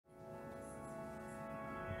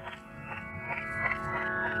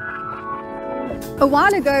A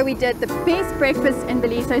while ago we did the best breakfast in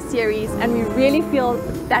Ballito series, and we really feel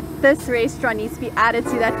that this restaurant needs to be added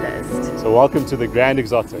to that list. So welcome to the Grand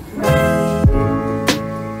Exotic.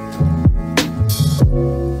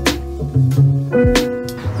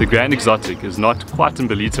 The Grand Exotic is not quite in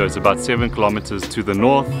Ballito, it's about 7 kilometers to the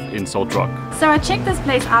north in Salt Rock. So I checked this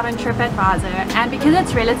place out on TripAdvisor, and because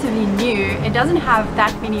it's relatively new, it doesn't have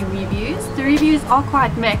that many reviews. The reviews are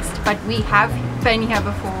quite mixed, but we have been here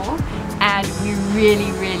before and we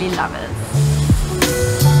really, really love it.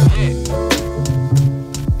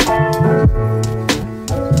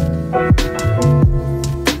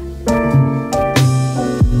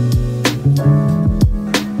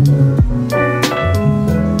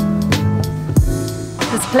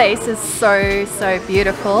 This place is so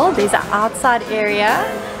beautiful. There's an outside area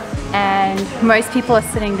and most people are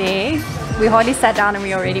sitting there. We hardly sat down and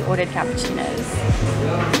we already ordered cappuccinos.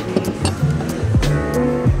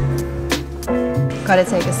 Gotta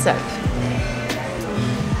take a sip.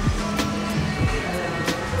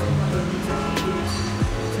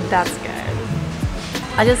 That's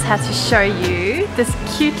good. I just had to show you this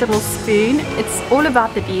cute little spoon. It's all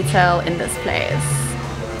about the detail in this place.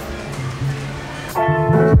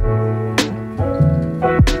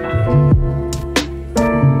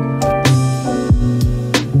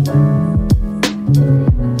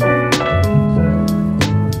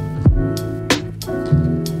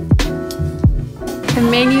 The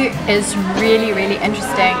menu is really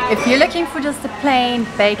interesting. If you're looking for just the plain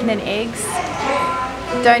bacon and eggs,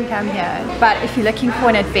 don't come here. But if you're looking for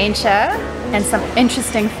an adventure and some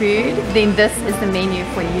interesting food, then this is the menu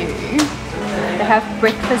for you. They have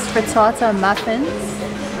breakfast frittata muffins.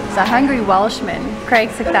 It's a hungry Welshman. Craig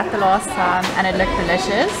took that the last time and it looked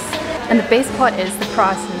delicious. And the best part is the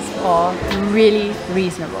prices are really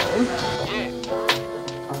reasonable.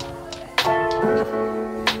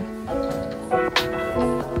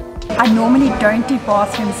 I normally don't do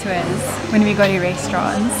bathroom tours when we go to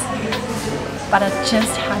restaurants, but I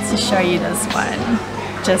just had to show you this one.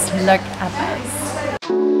 Just look at this.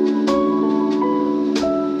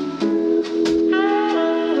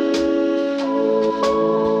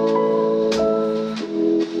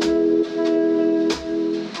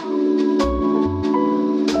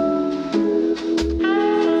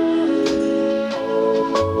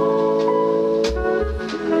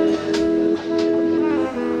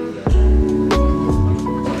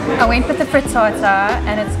 I went with the frittata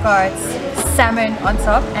and it's got salmon on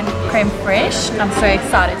top and creme fraiche. I'm so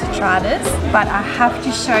excited to try this, but I have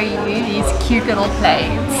to show you these cute little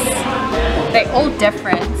plates. They're all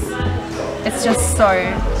different. It's just so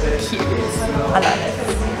cute. I love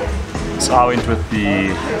it. So I went with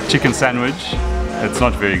the chicken sandwich. It's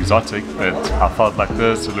not very exotic, but I felt like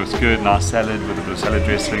this. It looks good. Nice salad with a bit of salad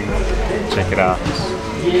dressing. Check it out.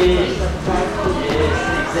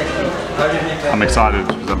 I'm excited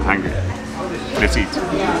because I'm hungry. Let's eat.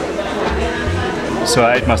 So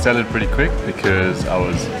I ate my salad pretty quick because I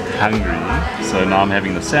was hungry. So now I'm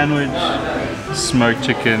having the sandwich, smoked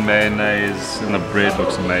chicken, mayonnaise, and the bread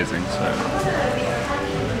looks amazing. So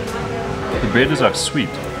the bread is like sweet,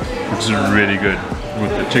 which is really good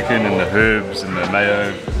with the chicken and the herbs and the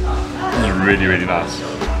mayo. It's really nice.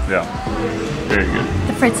 Yeah, very good.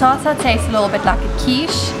 The frittata tastes a little bit like a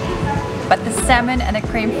quiche, but the salmon and the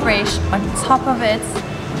creme fraiche on top of it,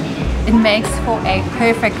 it makes for a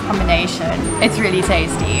perfect combination. It's really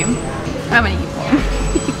tasty. I'm gonna eat more.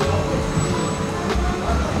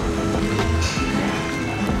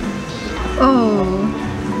 Oh,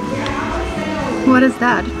 what is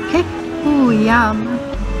that? Okay. Oh, yum.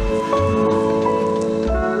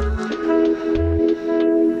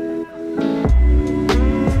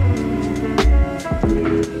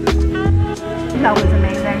 That was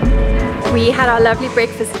amazing. We had our lovely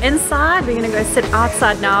breakfast inside. We're gonna go sit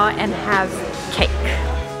outside now and have cake.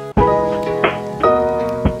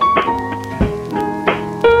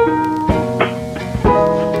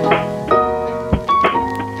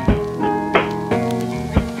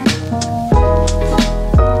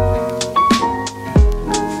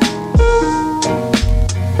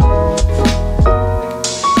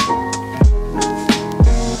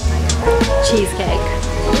 Cheesecake.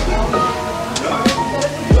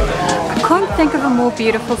 Think of a more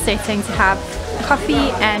beautiful setting to have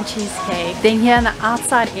coffee and cheesecake than here in the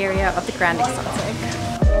outside area of the Grand Exotic.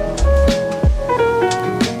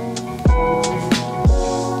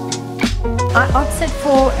 I opted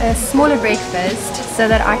for a smaller breakfast so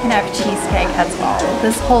that I can have cheesecake as well.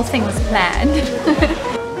 This whole thing was planned.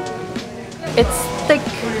 It's thick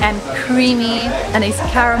and creamy and there's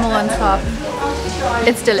caramel on top.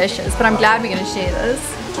 It's delicious, but I'm glad we're going to share this.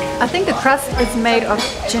 I think the crust is made of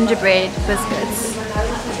gingerbread biscuits.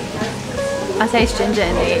 I taste ginger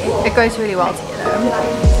in there. It goes really well together.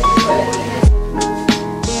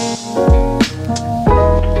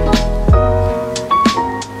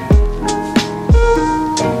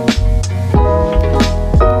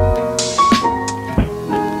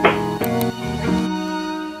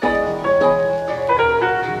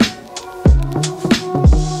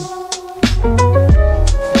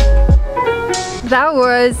 That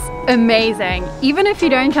was amazing. Even if you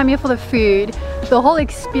don't come here for the food, the whole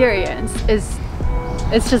experience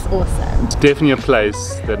it's just awesome. It's definitely a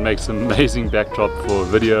place that makes an amazing backdrop for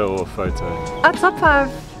video or photo. Our top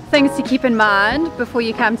 5 things to keep in mind before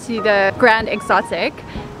you come to the Grand Exotic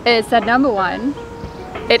is that number 1,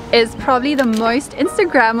 it is probably the most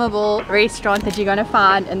Instagrammable restaurant that you're gonna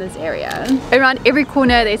find in this area. Around every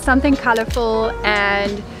corner there's something colorful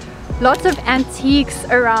and lots of antiques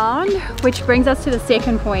around, which brings us to the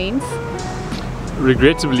second point.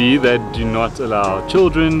 Regrettably, they do not allow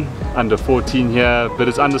children under 14 here, but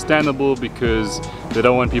it's understandable because they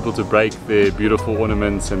don't want people to break their beautiful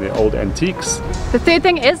ornaments and their old antiques. The third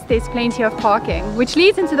thing is there's plenty of parking, which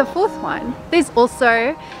leads into the fourth one. There's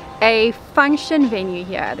also a function venue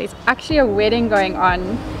here. There's actually a wedding going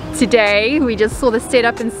on today. We just saw the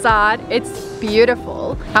setup inside. It's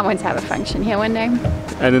beautiful. I want to have a function here one day.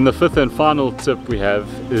 And then the fifth and final tip we have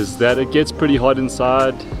is that it gets pretty hot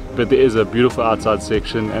inside, but there is a beautiful outside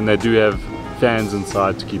section and they do have fans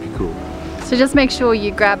inside to keep you cool. So just make sure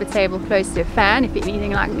you grab a table close to a fan. If you're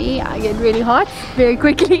anything like me, I get really hot very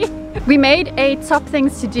quickly. We made a top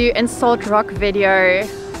things to do in Salt Rock video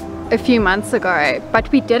a few months ago,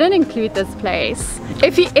 but we didn't include this place.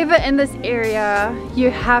 If you're ever in this area,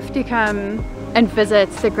 you have to come and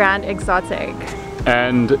visit the Grand Exotic.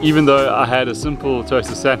 And even though I had a simple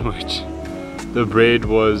toasted sandwich, the bread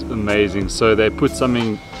was amazing. So they put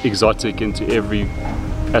something exotic into every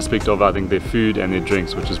aspect of, I think, their food and their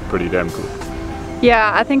drinks, which is pretty damn cool.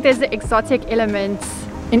 Yeah, I think there's an exotic element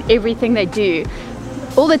in everything they do.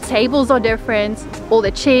 All the tables are different, all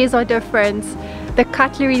the chairs are different, the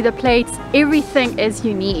cutlery, the plates, everything is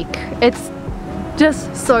unique. It's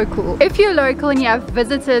just so cool. If you're local and you have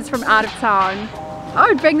visitors from out of town, I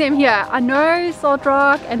would bring them here. I know Salt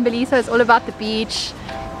Rock and Ballito is all about the beach,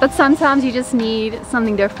 but sometimes you just need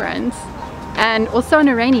something different. And also on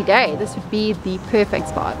a rainy day, this would be the perfect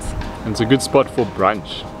spot. And it's a good spot for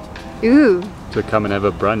brunch. Ooh. To come and have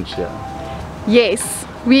a brunch here. Yes,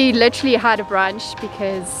 we literally had a brunch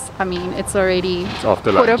because, I mean, it's already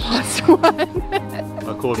after lunch. 1:15.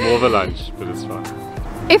 I call it more of a lunch, but it's fine.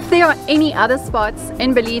 If there are any other spots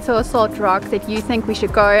in Ballito or Salt Rock that you think we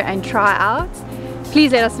should go and try out,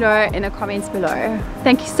 please let us know in the comments below.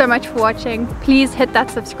 Thank you so much for watching. Please hit that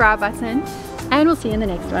subscribe button and we'll see you in the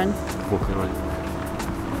next one.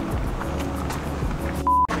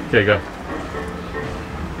 Okay, go.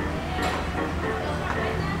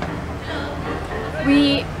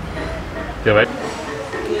 Okay, wait.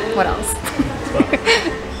 What else?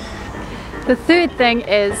 The third thing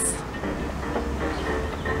is...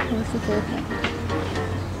 What's the third thing?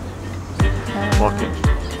 Walking.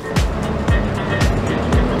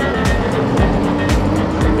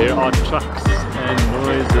 There are trucks and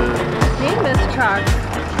noises. Then this truck.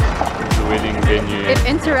 The wedding venue. It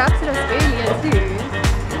interrupted us earlier too.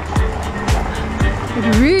 It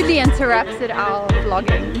rudely interrupted our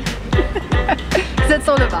vlogging. So it's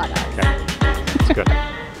all about us. Okay, it's good.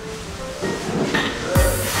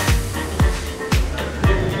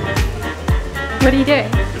 What are you doing?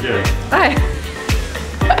 Good. Oh.